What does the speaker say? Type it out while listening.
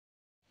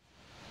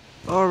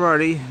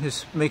Alrighty,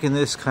 just making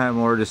this kind of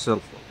more just a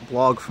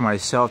vlog for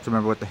myself to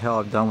remember what the hell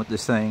I've done with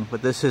this thing.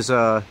 But this is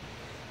a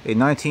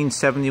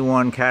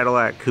 1971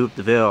 Cadillac Coupe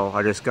Deville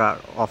I just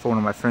got off of one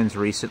of my friends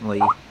recently.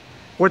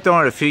 Worked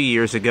on it a few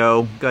years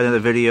ago. Got another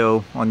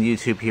video on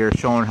YouTube here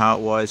showing how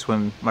it was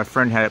when my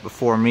friend had it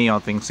before me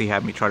on things he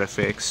had me try to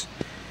fix.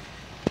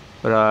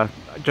 But I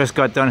just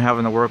got done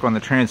having to work on the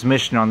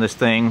transmission on this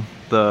thing.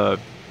 The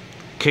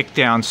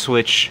kickdown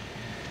switch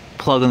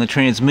plug in the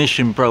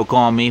transmission broke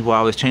on me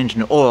while I was changing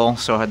the oil,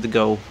 so I had to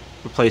go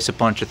replace a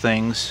bunch of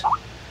things.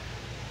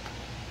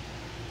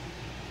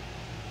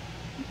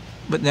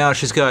 But now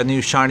she's got a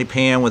new shiny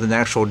pan with an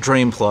actual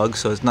drain plug,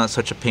 so it's not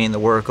such a pain to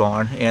work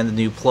on, and the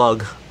new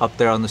plug up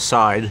there on the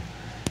side.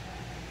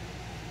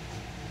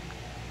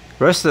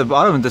 The rest of the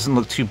bottom doesn't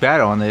look too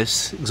bad on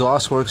this.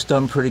 Exhaust work's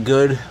done pretty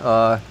good.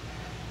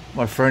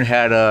 My friend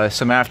had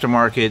some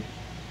aftermarket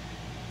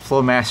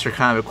Flowmaster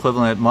kind of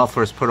equivalent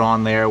mufflers put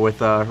on there with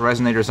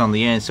resonators on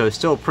the end, so it's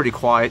still pretty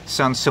quiet.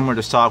 Sounds similar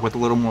to stock with a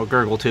little more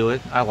gurgle to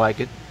it. I like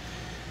it.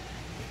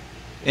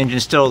 Engine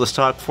still the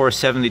stock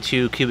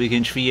 472 cubic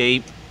inch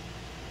V8.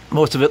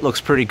 Most of it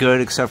looks pretty good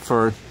except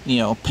for, you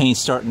know, paint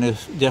starting to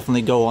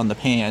definitely go on the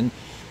pan,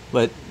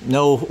 but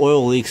no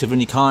oil leaks of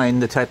any kind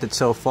detected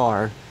so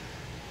far.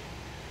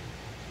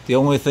 The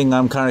only thing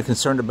I'm kind of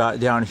concerned about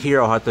down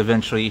here I'll have to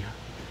eventually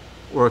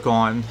work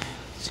on.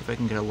 Let's see if I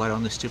can get a light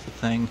on this stupid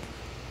thing.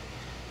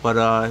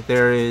 But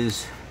there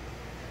is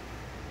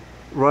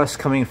rust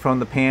coming from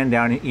the pan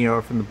down, you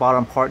know, from the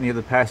bottom part near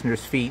the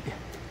passenger's feet.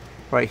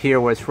 Right here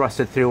where it's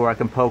rusted through, where I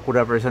can poke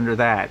whatever's under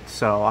that.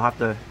 So I'll have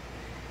to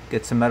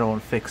get some metal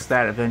and fix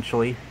that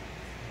eventually.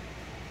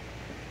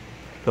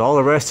 But all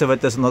the rest of it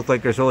doesn't look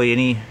like there's really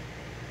any,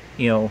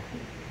 you know,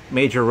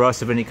 major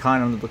rust of any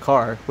kind under the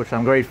car, which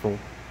I'm grateful.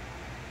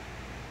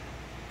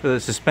 For the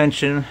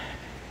suspension,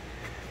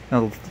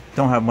 I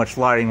don't have much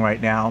lighting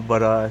right now,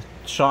 but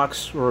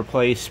shocks were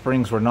replaced,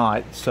 springs were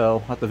not, so I'll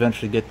have to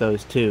eventually get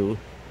those too.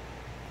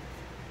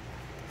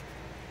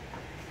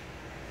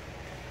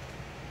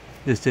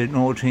 Just did an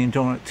oil change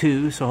on it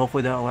too, so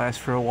hopefully that'll last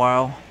for a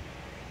while.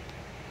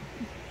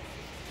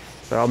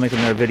 But I'll make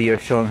another video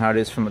showing how it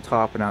is from the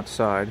top and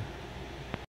outside.